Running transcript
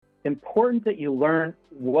important that you learn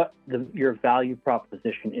what your value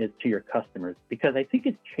proposition is to your customers, because I think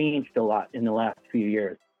it's changed a lot in the last few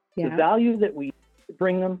years. The Yeah. value that we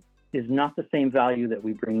bring them is not the same value that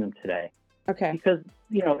we bring them today. Okay. Because,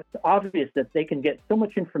 it's obvious that they can get so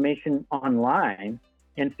much information online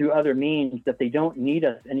and through other means that they don't need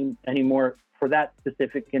us anymore for that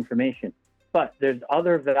specific information. But there's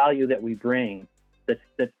other value that we bring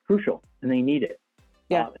that's crucial, and they need it.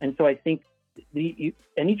 Yeah. And so I think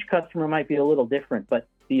and each customer might be a little different, but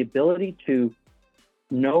the ability to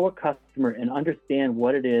know a customer and understand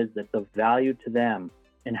what it is that's of value to them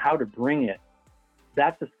and how to bring it,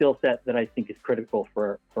 that's a skill set that I think is critical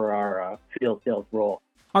for our field sales role.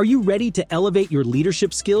 Are you ready to elevate your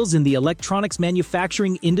leadership skills in the electronics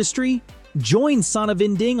manufacturing industry? Join Sana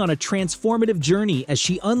Vinding on a transformative journey as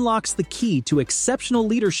she unlocks the key to exceptional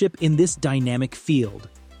leadership in this dynamic field.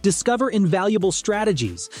 Discover invaluable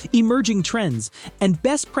strategies, emerging trends, and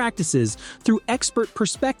best practices through expert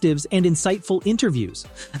perspectives and insightful interviews.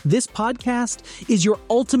 This podcast is your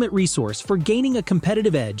ultimate resource for gaining a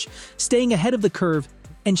competitive edge, staying ahead of the curve,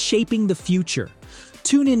 and shaping the future.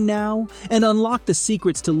 Tune in now and unlock the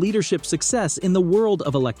secrets to leadership success in the world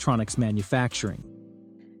of electronics manufacturing.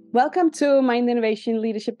 Welcome to Mind Innovation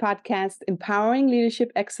Leadership Podcast, empowering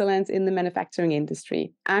leadership excellence in the manufacturing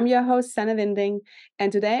industry. I'm your host, Sana Vinding,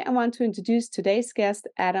 and today I want to introduce today's guest,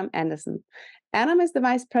 Adam Anderson. Adam is the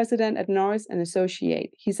Vice President at Norris &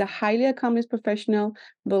 Associate. He's a highly accomplished professional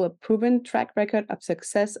with a proven track record of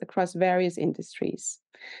success across various industries.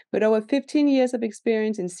 With over 15 years of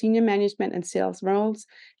experience in senior management and sales roles,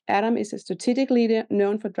 Adam is a strategic leader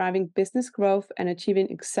known for driving business growth and achieving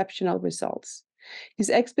exceptional results. His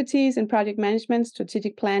expertise in project management,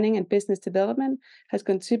 strategic planning, and business development has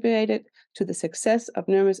contributed to the success of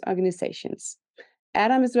numerous organizations.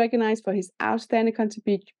 Adam is recognized for his outstanding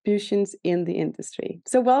contributions in the industry.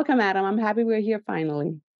 So welcome, Adam. I'm happy we're here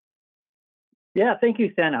finally. Yeah, thank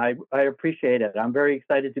you, Sana. I appreciate it. I'm very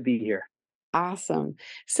excited to be here. Awesome.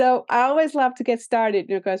 So I always love to get started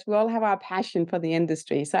because we all have our passion for the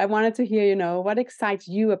industry. So I wanted to hear, what excites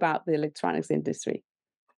you about the electronics industry?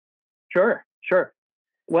 Sure.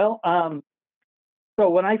 Well, so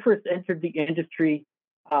when I first entered the industry,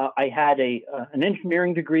 I had an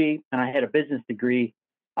engineering degree and I had a business degree,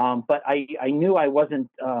 but I knew I wasn't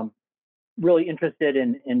really interested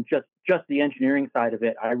in just the engineering side of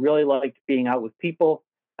it. I really liked being out with people.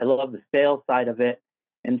 I love the sales side of it.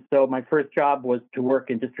 And so my first job was to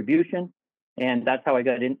work in distribution, and that's how I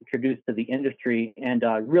got introduced to the industry, and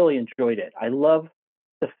really enjoyed it. I love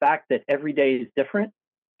the fact that every day is different.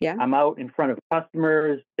 Yeah. I'm out in front of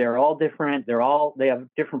customers. They're all different. They have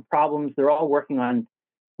different problems. They're all working on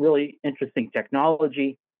really interesting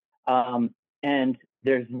technology. And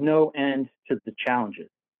there's no end to the challenges.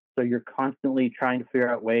 So you're constantly trying to figure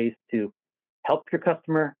out ways to help your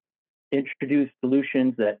customer, introduce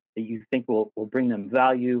solutions that you think will bring them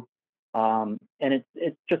value. And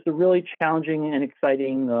it's just a really challenging and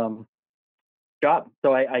exciting job.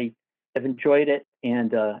 So I have enjoyed it,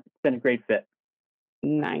 and it's been a great fit.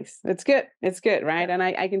 Nice. It's good, right? And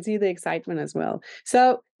I can see the excitement as well.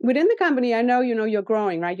 So within the company, I know, you're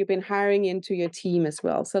growing, right? You've been hiring into your team as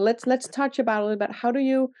well. So let's touch about a little bit. How do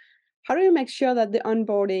you make sure that the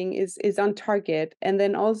onboarding is on target? And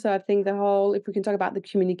then also, I think if we can talk about the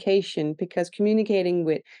communication, because communicating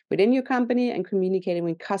within your company and communicating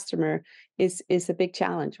with customer is a big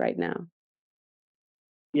challenge right now.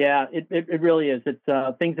 Yeah, it really is.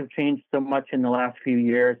 It's things have changed so much in the last few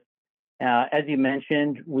years. As you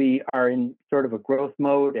mentioned, we are in sort of a growth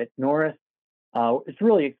mode at Norris. It's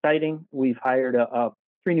really exciting. We've hired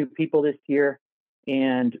 3 new people this year,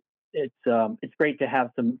 and it's great to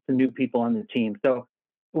have some new people on the team. So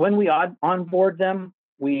when we onboard them,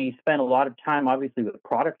 we spend a lot of time, obviously, with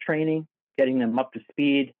product training, getting them up to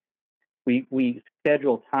speed. We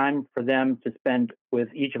schedule time for them to spend with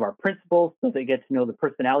each of our principals so they get to know the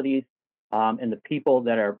personalities and the people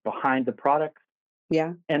that are behind the products.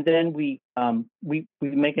 Yeah. And then we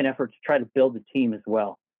make an effort to try to build a team as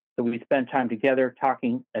well. So we spend time together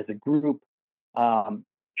talking as a group,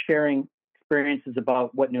 sharing experiences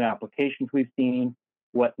about what new applications we've seen,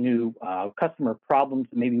 what new customer problems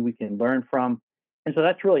maybe we can learn from. And so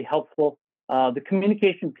that's really helpful. The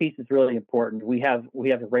communication piece is really important. We have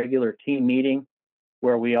a regular team meeting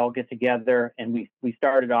where we all get together, and we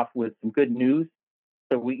started off with some good news.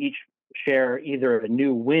 So we each share either a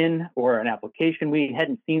new win or an application we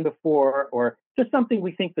hadn't seen before, or just something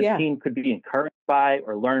we think the team could be encouraged by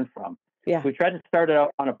or learn from. Yeah. We try to start it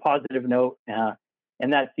out on a positive note,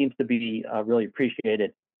 and that seems to be really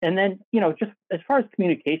appreciated. And then, just as far as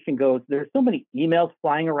communication goes, there's so many emails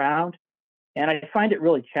flying around. And I find it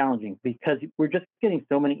really challenging because we're just getting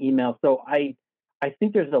so many emails. So I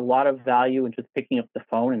think there's a lot of value in just picking up the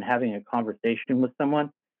phone and having a conversation with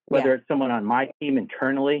someone, whether Yeah. it's someone on my team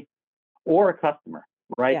internally or a customer,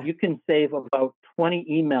 right? Yeah. You can save about 20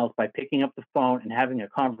 emails by picking up the phone and having a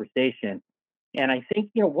conversation. And I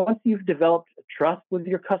think, once you've developed trust with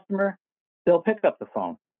your customer, they'll pick up the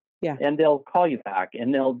phone Yeah. and they'll call you back,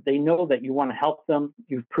 and they know that you want to help them.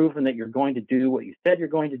 You've proven that you're going to do what you said you're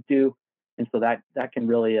going to do. And so that can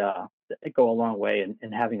really go a long way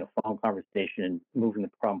in having a phone conversation and moving the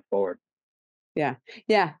problem forward. Yeah.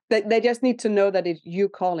 Yeah. They just need to know that it's you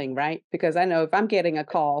calling, right? Because I know if I'm getting a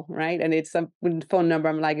call, right, and it's some phone number,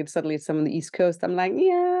 I'm like, it's suddenly some on the East Coast. I'm like,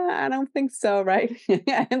 yeah, I don't think so, right?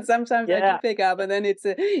 And sometimes I do Yeah, pick up, and then it's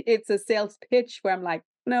a sales pitch where I'm like,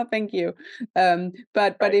 no, thank you.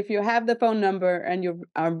 But right. if you have the phone number and you're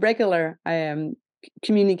regular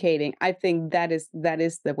communicating, I think that is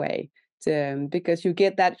the way to, because you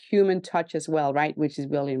get that human touch as well, right? Which is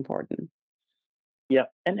really important. Yeah,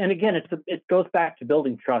 and again, it goes back to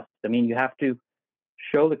building trust. I mean, you have to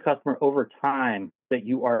show the customer over time that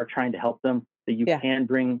you are trying to help them, that you Yeah. can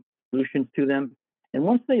bring solutions to them. And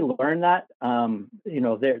once they learn that,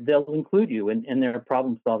 they'll include you in their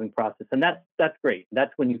problem solving process, and that's great.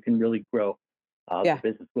 That's when you can really grow the Yeah.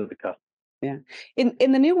 business with the customer. Yeah.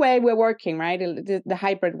 In the new way we're working, right? The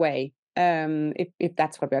hybrid way. If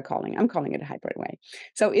that's what we're calling, I'm calling it a hybrid way.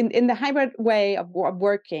 So in the hybrid way of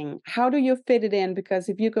working, how do you fit it in? Because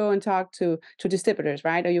if you go and talk to distributors,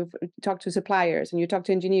 right, or you talk to suppliers, and you talk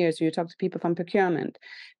to engineers, or you talk to people from procurement,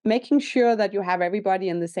 making sure that you have everybody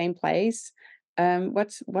in the same place.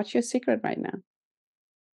 What's your secret right now?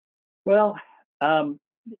 Well, um,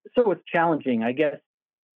 so it's challenging, I guess.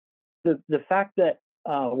 The fact that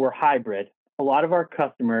we're hybrid, a lot of our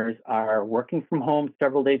customers are working from home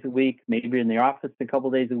several days a week, maybe in the office a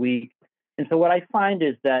couple days a week. And so what I find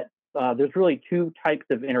is that there's really two types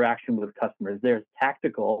of interaction with customers. There's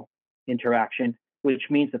tactical interaction, which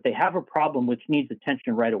means that they have a problem which needs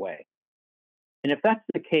attention right away. And if that's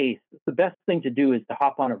the case, the best thing to do is to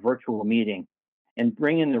hop on a virtual meeting and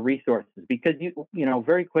bring in the resources, because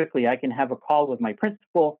very quickly I can have a call with my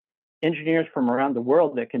principal, engineers from around the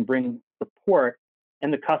world that can bring support,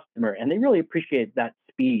 and the customer, and they really appreciate that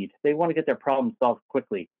speed. They want to get their problem solved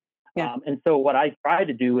quickly. Yeah. And so what I try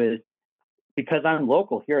to do is, because I'm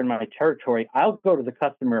local here in my territory, I'll go to the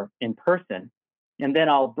customer in person, and then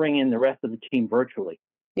I'll bring in the rest of the team virtually.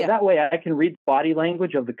 So Yeah. that way I can read the body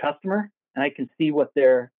language of the customer, and I can see what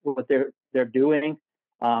they're doing,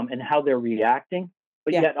 and how they're reacting.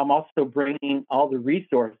 But Yeah. yet I'm also bringing all the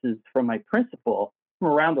resources from my principal from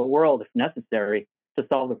around the world, if necessary, to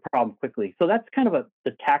solve the problem quickly. So that's kind of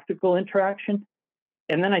the tactical interaction.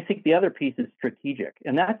 And then I think the other piece is strategic.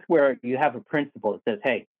 And that's where you have a principal that says,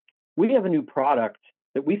 hey, we have a new product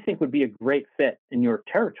that we think would be a great fit in your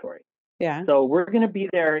territory. Yeah. So we're going to be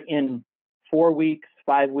there in 4 weeks,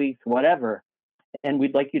 5 weeks, whatever. And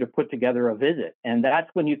we'd like you to put together a visit. And that's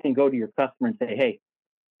when you can go to your customer and say, hey,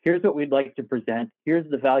 here's what we'd like to present. Here's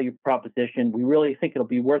the value proposition. We really think it'll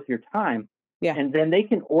be worth your time. Yeah. And then they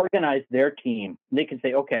can organize their team. They can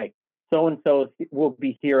say, okay, so-and-so will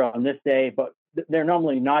be here on this day, but they're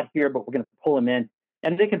normally not here, but we're going to pull them in.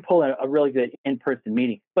 And they can pull a really good in-person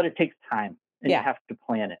meeting, but it takes time, and Yeah. you have to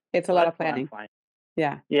plan it. It's a So lot of that's what I'm planning. finding.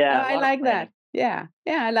 Yeah. Yeah, No, a I lot of like planning. that. Yeah.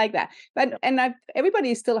 Yeah, I like that. But Yep.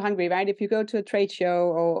 everybody is still hungry, right? If you go to a trade show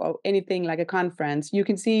or anything like a conference, you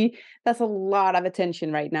can see there's a lot of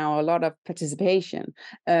attention right now, a lot of participation.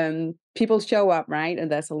 People show up, right? And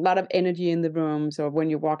there's a lot of energy in the rooms or when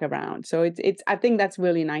you walk around. So it's I think that's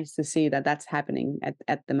really nice to see that that's happening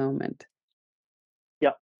at the moment.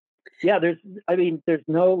 Yep. Yeah, there's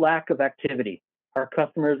no lack of activity. Our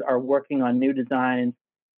customers are working on new designs.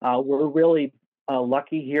 We're really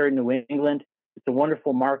lucky here in New England. It's a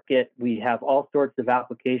wonderful market. We have all sorts of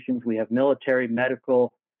applications. We have military,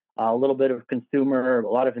 medical, a little bit of consumer, a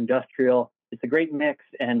lot of industrial. It's a great mix,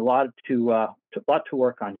 and a lot to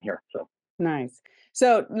work on here. So Nice.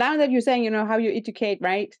 So now that you're saying, how you educate,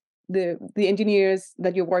 right? The engineers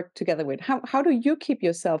that you work together with, how do you keep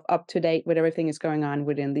yourself up to date with everything is going on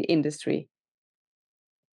within the industry?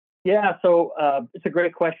 yeah, so it's a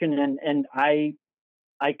great question, and I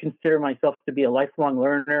consider myself to be a lifelong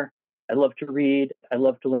learner. I love to read. I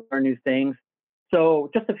love to learn new things.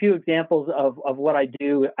 So just a few examples of what I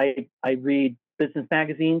do. I read business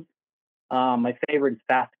magazines. My favorite is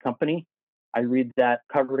Fast Company. I read that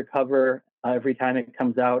cover to cover every time it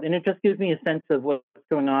comes out, and it just gives me a sense of what's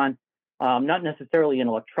going on, not necessarily in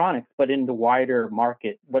electronics, but in the wider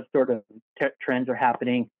market, what sort of trends are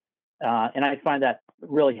happening, and I find that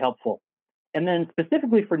really helpful. And then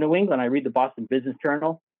specifically for New England, I read the Boston Business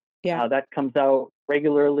Journal. Yeah. That comes out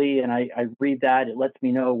regularly, and I read that. It lets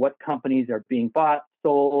me know what companies are being bought,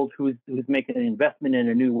 sold, who's making an investment in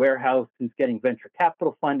a new warehouse, who's getting venture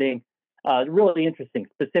capital funding. Really interesting,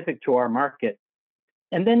 specific to our market.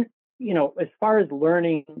 And then, as far as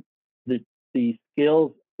learning the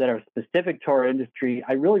skills that are specific to our industry,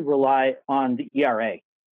 I really rely on the ERA.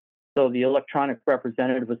 So the Electronic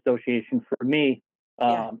Representative Association for me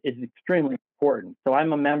is extremely important. So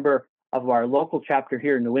I'm a member of our local chapter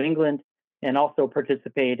here in New England, and also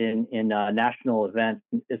participate in national events,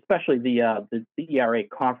 especially the ERA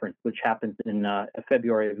conference, which happens in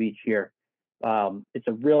February of each year. It's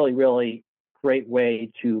a really, really great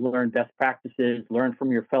way to learn best practices, learn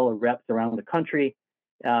from your fellow reps around the country.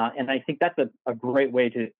 And I think that's a great way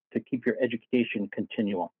to keep your education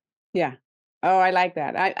continual. Yeah. Oh, I like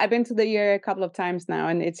that. I've been to the ERA a couple of times now,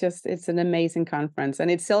 and it's an amazing conference,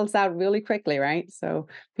 and it sells out really quickly, right? So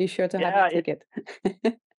be sure to have a ticket.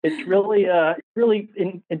 It's really,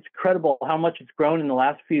 it's incredible how much it's grown in the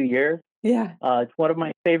last few years. Yeah. It's one of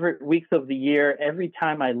my favorite weeks of the year. Every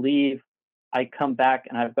time I leave, I come back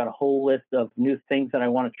and I've got a whole list of new things that I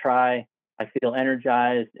want to try. I feel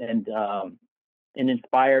energized and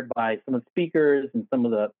inspired by some of the speakers and some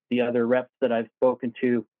of the other reps that I've spoken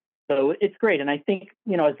to. So it's great. And I think,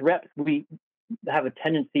 as reps, we have a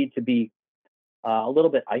tendency to be a little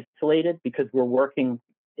bit isolated because we're working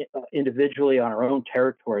individually on our own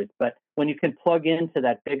territories. But when you can plug into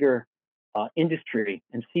that bigger industry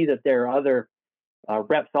and see that there are other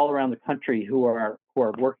reps all around the country who are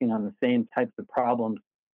working on the same types of problems,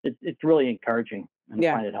 it's really encouraging and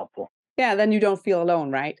I find it helpful. Yeah, then you don't feel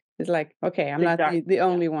alone, right? It's like, okay, I'm not the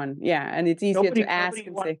only one. Yeah, and it's easier to ask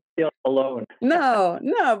and say, feel alone. No,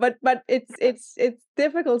 but it's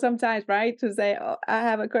difficult sometimes, right? To say, oh, I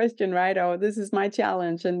have a question, right? Oh, this is my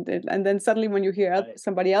challenge, and then suddenly when you hear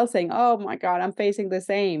somebody else saying, oh my God, I'm facing the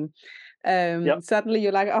same, suddenly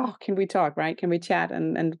you're like, oh, can we talk, right? Can we chat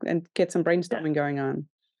and get some brainstorming going on?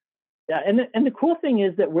 Yeah, and the cool thing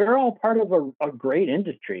is that we're all part of a great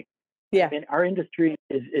industry. Yeah, I mean, our industry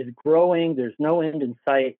is growing. There's no end in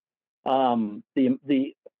sight.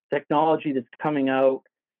 The technology that's coming out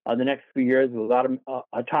the next few years with a lot of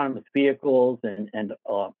autonomous vehicles and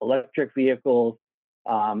electric vehicles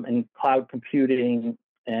and cloud computing,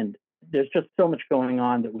 and there's just so much going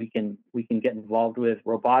on that we can get involved with.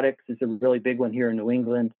 Robotics is a really big one here in New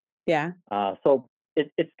England. Yeah. So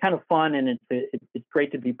it's kind of fun, and it's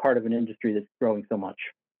great to be part of an industry that's growing so much.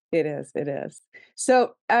 It is. It is.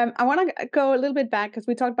 So I want to go a little bit back because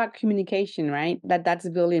we talked about communication, right? That's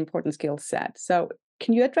a really important skill set. So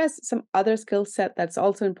can you address some other skill set that's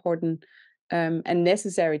also important and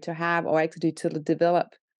necessary to have or actually to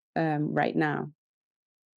develop right now?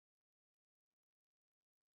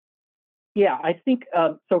 Yeah, I think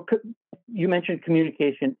so. You mentioned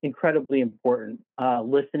communication, incredibly important.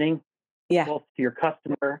 Listening, both to your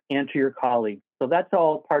customer and to your colleagues. So that's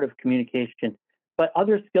all part of communication. But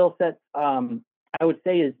other skill sets, I would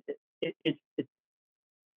say, is it's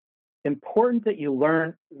important that you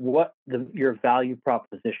learn what your value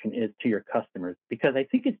proposition is to your customers, because I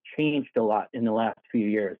think it's changed a lot in the last few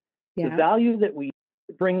years. The value that we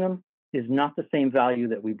bring them is not the same value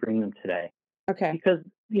that we bring them today. Okay. Because,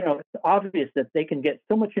 it's obvious that they can get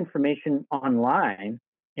so much information online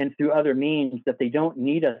and through other means that they don't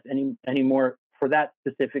need us anymore for that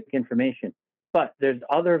specific information. But there's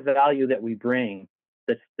other value that we bring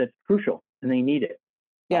that's crucial, and they need it.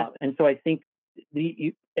 Yeah. And so I think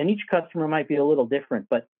and each customer might be a little different,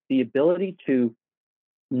 but the ability to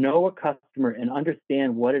know a customer and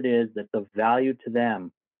understand what it is that's of value to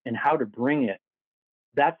them and how to bring it,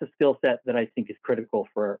 that's a skill set that I think is critical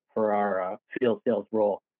for our field sales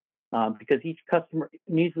role, because each customer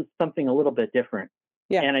needs something a little bit different.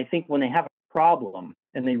 Yeah. And I think when they have a problem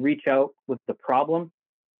and they reach out with the problem,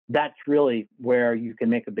 that's really where you can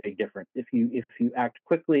make a big difference. If you act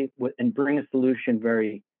quickly and bring a solution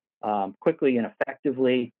very quickly and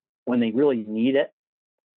effectively when they really need it,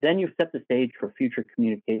 then you set the stage for future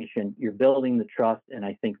communication. You're building the trust, and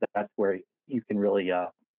I think that's where you can really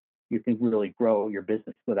grow your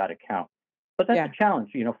business with that account. But that's a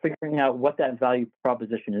challenge, figuring out what that value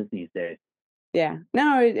proposition is these days. Yeah.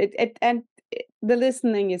 No, the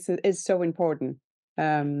listening is so important.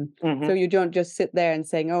 So you don't just sit there and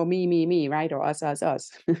saying, oh, me, right? Or us. You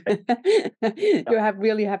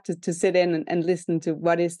really have to sit in and listen to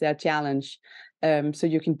what is their challenge. So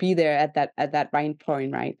you can be there at that right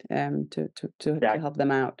point, right? To help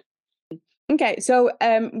them out. Okay. So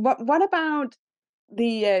what about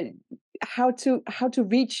the how to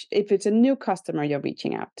reach, if it's a new customer you're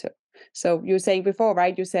reaching out to? So you were saying before,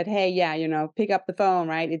 right? You said, hey, yeah, pick up the phone,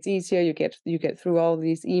 right? It's easier. You get through all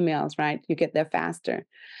these emails, right? You get there faster.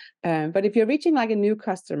 But if you're reaching like a new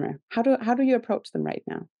customer, how do you approach them right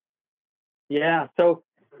now? Yeah, so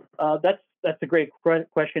that's a great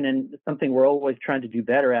question and something we're always trying to do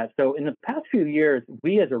better at. So in the past few years,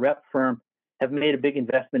 we as a rep firm have made a big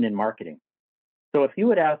investment in marketing. So if you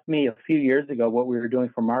had asked me a few years ago what we were doing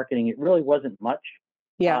for marketing, it really wasn't much.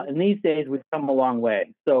 Yeah. And these days, we've come a long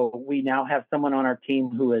way. So we now have someone on our team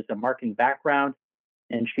who has a marketing background,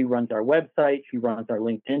 and she runs our website, she runs our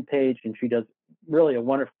LinkedIn page, and she does really a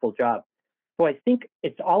wonderful job. So I think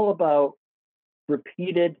it's all about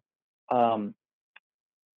repeated um,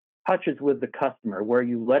 touches with the customer, where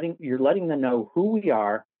you're letting them know who we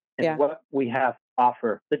are and Yeah. what we have to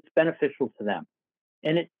offer that's beneficial to them.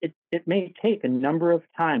 And it may take a number of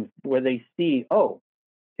times where they see, oh,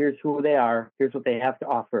 here's who they are, here's what they have to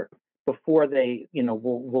offer, before they,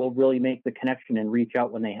 will really make the connection and reach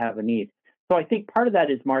out when they have a need. So I think part of that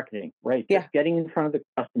is marketing, right? Yeah. Just getting in front of the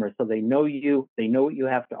customer so they know you, they know what you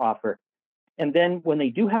have to offer. And then when they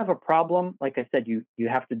do have a problem, like I said, you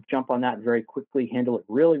have to jump on that very quickly, handle it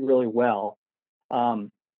really, really well. And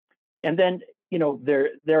then,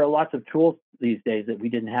 there are lots of tools these days that we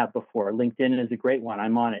didn't have before. LinkedIn is a great one.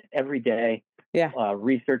 I'm on it every day, Yeah.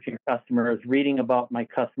 researching customers, reading about my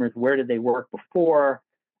customers. Where did they work before?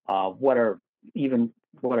 What are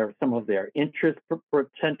some of their interests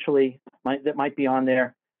potentially that might be on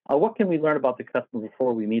there? What can we learn about the customer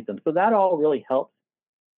before we meet them? So that all really helps.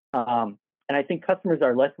 And I think customers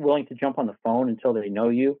are less willing to jump on the phone until they know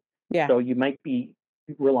you. Yeah. So you might be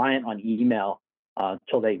reliant on email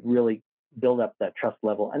until they really build up that trust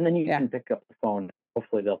level. And then you can pick up the phone.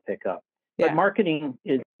 Hopefully they'll pick up. But Yeah. marketing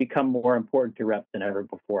has become more important to reps than ever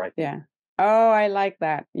before, I think. Yeah. Oh, I like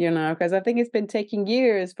that, because I think it's been taking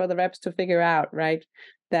years for the reps to figure out, right,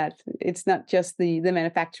 that it's not just the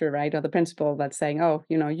manufacturer, right, or the principal that's saying, oh,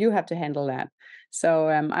 you have to handle that. So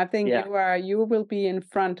I think Yeah. you will be in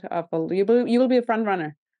front of you will be a front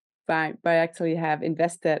runner by actually have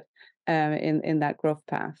invested in that growth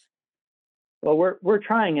path. Well, we're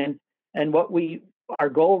trying, and our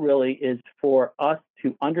goal really is for us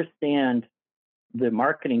to understand the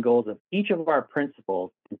marketing goals of each of our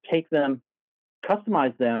principals and take them,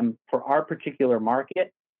 customize them for our particular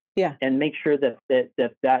market, Yeah. and make sure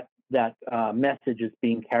that message is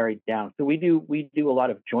being carried down. So we do a lot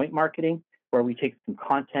of joint marketing, where we take some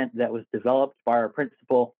content that was developed by our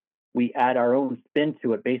principal, we add our own spin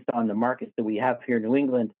to it based on the markets that we have here in New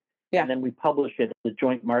England, Yeah. and then we publish it as a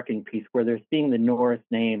joint marketing piece where they're seeing the Norris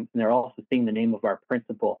name and they're also seeing the name of our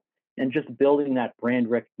principal, and just building that brand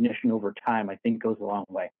recognition over time, I think, goes a long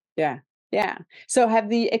way. Yeah. Yeah. So have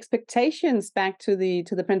the expectations back to the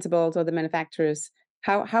principals or the manufacturers,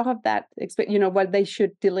 how have that what they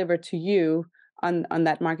should deliver to you on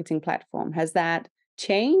that marketing platform? Has that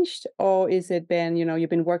changed, or is it been, you've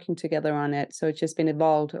been working together on it, so it's just been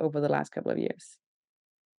evolved over the last couple of years?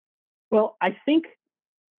 Well, I think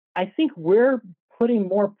we're putting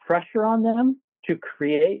more pressure on them to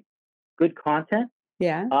create good content,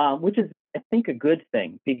 Yeah. which is, I think, a good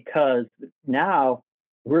thing, because now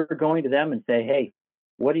we're going to them and say, hey,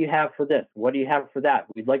 what do you have for this? What do you have for that?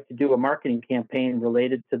 We'd like to do a marketing campaign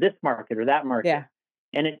related to this market or that market. Yeah.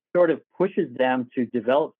 And it sort of pushes them to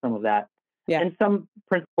develop some of that. Yeah. And some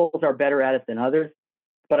principals are better at it than others.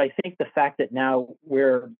 But I think the fact that now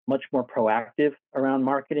we're much more proactive around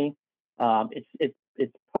marketing,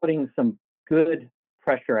 it's putting some good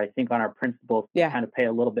pressure, I think, on our principals to Yeah. kind of pay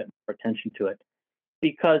a little bit more attention to it.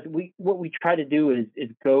 Because what we try to do is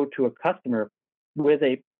go to a customer with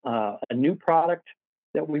a new product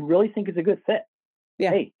that we really think is a good fit. Yeah.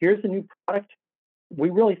 Hey, here's a new product. We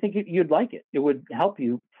really think you'd like it. It would help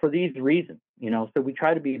you for these reasons. So we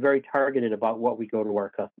try to be very targeted about what we go to our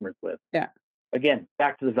customers with. Yeah. Again,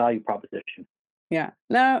 back to the value proposition. Yeah,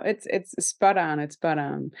 no, it's spot on. It's spot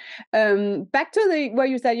on. Back to the where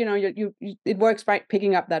you said, you it works right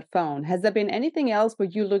picking up that phone. Has there been anything else where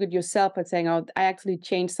you look at yourself and saying, "Oh, I actually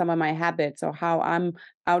changed some of my habits or how I'm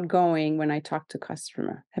outgoing when I talk to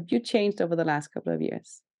customer"? Have you changed over the last couple of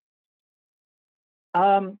years?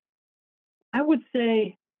 Um, I would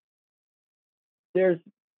say there's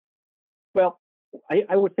well,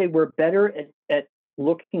 I would say we're better at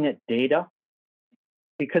looking at data,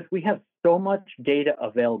 because we have so much data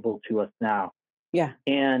available to us now, Yeah,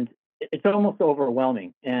 and it's almost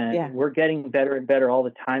overwhelming. And yeah, we're getting better and better all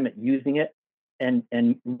the time at using it and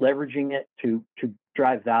leveraging it to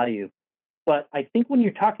drive value. But I think when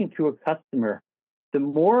you're talking to a customer, the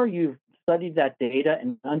more you've studied that data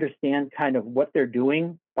and understand kind of what they're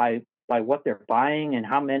doing by what they're buying and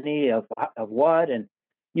how many of what, and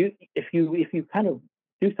if you kind of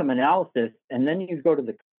do some analysis and then you go to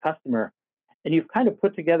the customer and you've kind of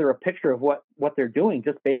put together a picture of what they're doing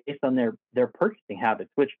just based on their purchasing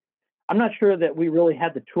habits, which I'm not sure that we really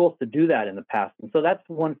had the tools to do that in the past. And so that's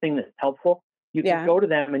one thing that's helpful. You can go to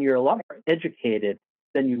them and you're a lot more educated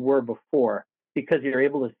than you were before because you're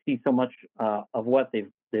able to see so much of what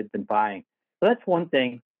they've been buying. So that's one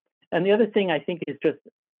thing. And the other thing I think is just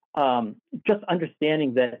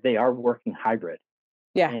understanding that they are working hybrid.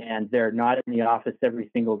 Yeah. And they're not in the office every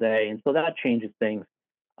single day. And so that changes things.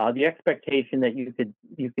 The expectation that you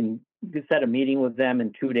can set a meeting with them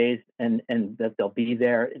in 2 days and that they'll be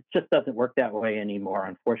there, it just doesn't work that way anymore,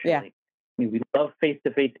 unfortunately. I mean, we love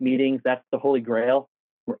face-to-face meetings. That's the holy grail.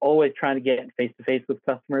 We're always trying to get face-to-face with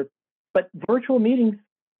customers. But virtual meetings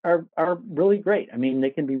are really great. I mean, they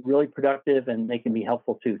can be really productive and they can be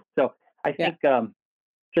helpful too. So I think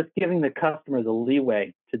just giving the customer the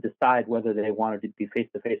leeway to decide whether they wanted to be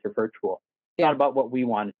face-to-face or virtual. It's not about what we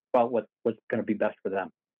want, it's about what's going to be best for them.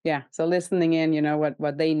 Yeah. So listening in,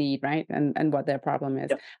 what they need, right? And what their problem is.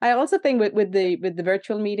 Yep. I also think with the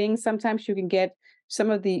virtual meetings, sometimes you can get some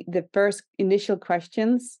of the first initial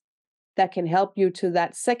questions that can help you to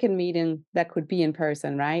that second meeting that could be in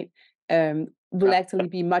person, right? Will actually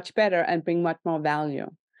be much better and bring much more value.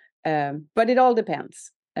 But it all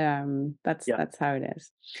depends. That's how it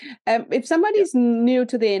is. If somebody's new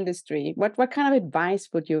to the industry, what kind of advice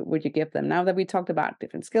would you give them? Now that we talked about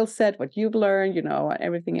different skill set, what you've learned,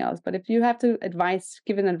 everything else, but if you have to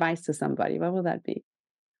give an advice to somebody, what will that be?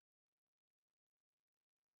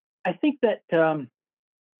 I think that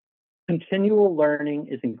continual learning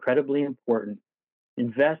is incredibly important.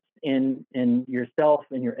 Invest in yourself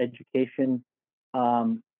and your education,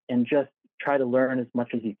 and just try to learn as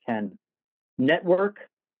much as you can. Network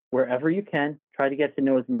wherever you can. Try to get to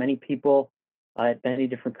know as many people at many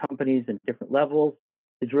different companies and different levels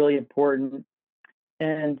is really important.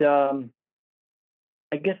 And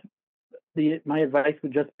I guess my advice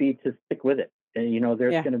would just be to stick with it. And,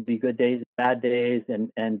 there's going to be good days, and bad days,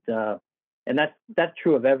 and that's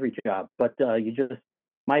true of every job. But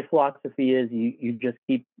my philosophy is you just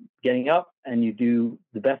keep getting up and you do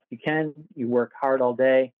the best you can. You work hard all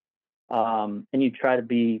day, and you try to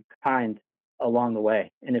be kind along the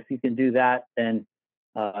way. And if you can do that, then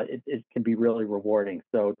it can be really rewarding.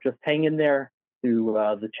 So just hang in there through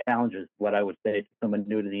the challenges, what I would say to someone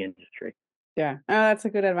new to the industry. Yeah, that's a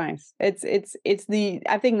good advice. I think the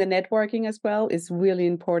networking as well is really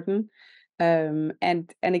important. And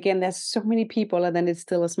again, there's so many people, and then it's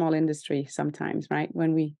still a small industry sometimes, right?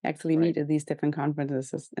 When we actually meet at these different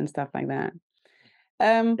conferences and stuff like that.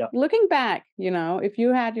 Looking back, if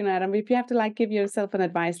you had, Adam, if you have to give yourself an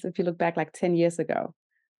advice, if you look back 10 years ago,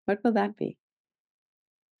 what will that be?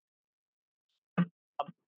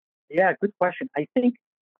 Yeah, good question. I think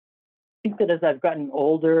that as I've gotten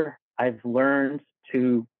older, I've learned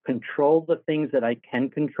to control the things that I can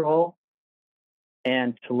control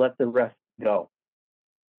and to let the rest go.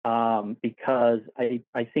 Because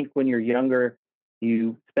I think when you're younger,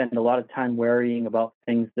 you spend a lot of time worrying about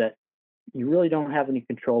things that you really don't have any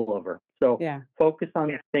control over. So focus on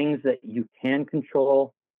the things that you can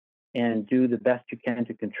control and do the best you can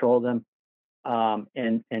to control them.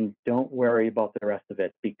 And don't worry about the rest of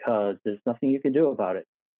it because there's nothing you can do about it.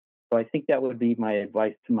 So I think that would be my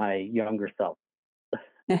advice to my younger self.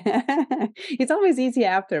 It's always easy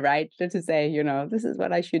after, right? To say, this is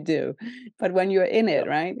what I should do. But when you're in it,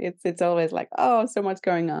 right? It's always oh, so much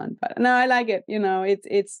going on. But no, I like it.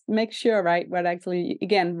 It's make sure, right?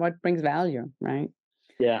 What brings value, right?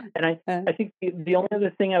 Yeah. And I think the only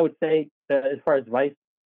other thing I would say as far as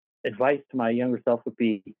advice to my younger self would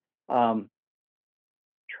be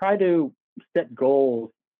try to set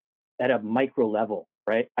goals at a micro level,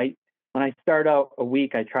 right? When I start out a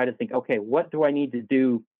week, I try to think, okay, what do I need to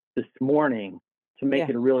do this morning to make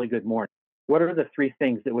it a really good morning? What are the 3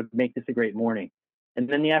 things that would make this a great morning? And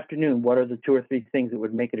then the afternoon, what are the 2 or 3 things that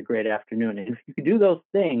would make it a great afternoon? And if you can do those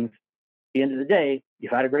things, at the end of the day,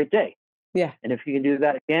 you've had a great day. Yeah. And if you can do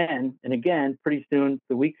that again and again, pretty soon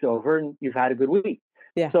the week's over and you've had a good week.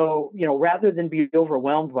 Yeah. So, rather than be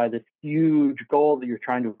overwhelmed by this huge goal that you're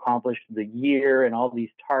trying to accomplish the year and all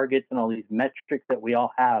these targets and all these metrics that we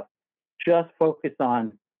all have, just focus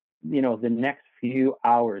on, the next few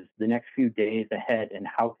hours, the next few days ahead, and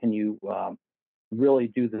how can you really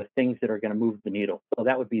do the things that are going to move the needle. So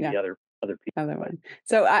that would be the other piece. Other one.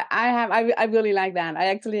 So I really like that. I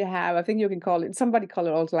actually have, I think you can call it, somebody call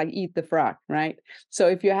it also eat the frog, right? So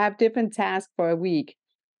if you have different tasks for a week,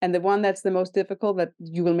 and the one that's the most difficult that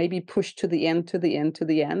you will maybe push to the end,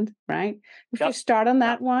 right? If you start on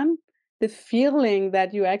that one, the feeling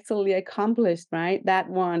that you actually accomplished, right? That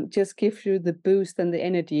one just gives you the boost and the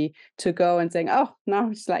energy to go and saying, oh,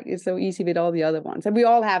 now it's so easy with all the other ones. And we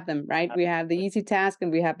all have them, right? We have the easy task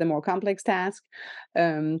and we have the more complex task.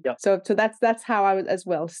 So that's how I would as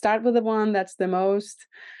well start with the one that's the most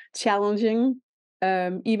challenging.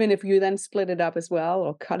 Even if you then split it up as well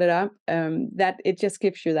or cut it up, that it just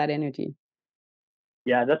gives you that energy.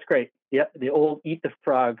 Yeah, that's great. Yeah, the old eat the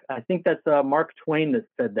frog. I think that's Mark Twain that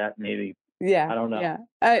said that, maybe. Yeah, I don't know. Yeah,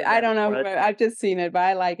 I don't know. I've just seen it, but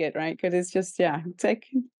I like it, right? Because it's just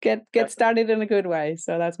get started in a good way.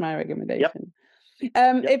 So that's my recommendation.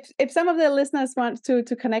 Yep. If some of the listeners want to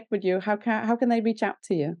connect with you, how can they reach out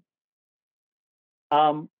to you?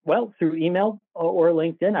 Well, through email or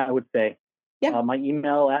LinkedIn, I would say. Yeah. My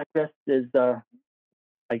email address is, I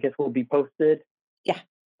guess, will be posted. Yeah.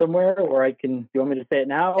 Somewhere, or I can. Do you want me to say it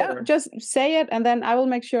now? Yeah, or? Just say it, and then I will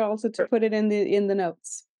make sure also to put it in the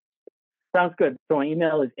notes. Sounds good. So my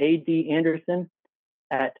email is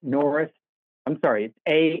adanderson@norris. I'm sorry, it's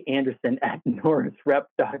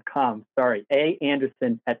aanderson@norrisrep.com. Sorry,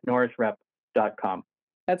 aanderson@norrisrep.com.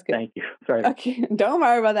 That's good. Thank you. Sorry. Okay, don't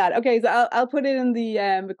worry about that. Okay, so I'll put it in the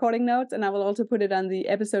recording notes, and I will also put it on the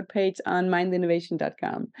episode page on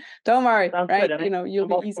mindinnovation.com. Don't worry, Sounds right? Good. You'll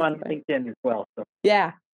be also easy on LinkedIn as well. So.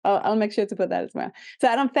 Yeah. I'll make sure to put that as well. So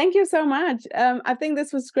Adam, thank you so much. I think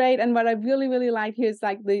this was great. And what I really, really like here is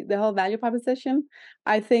like the whole value proposition.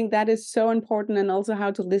 I think that is so important, and also how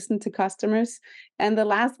to listen to customers. And the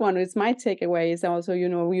last one is my takeaway is also,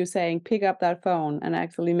 you saying pick up that phone and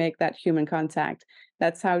actually make that human contact.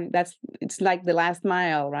 It's like the last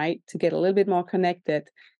mile, right? To get a little bit more connected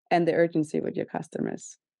and the urgency with your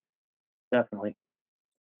customers. Definitely.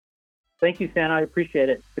 Thank you, Sana. I appreciate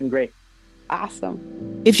it. It's been great.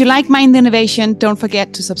 Awesome. If you like Mind Innovation, don't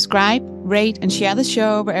forget to subscribe, rate, and share the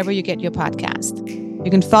show wherever you get your podcast.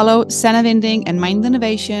 You can follow Sana Vinding and Mind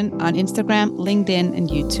Innovation on Instagram, LinkedIn, and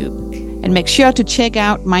YouTube. And make sure to check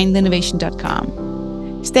out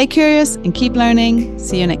mindinnovation.com. Stay curious and keep learning.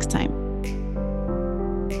 See you next time.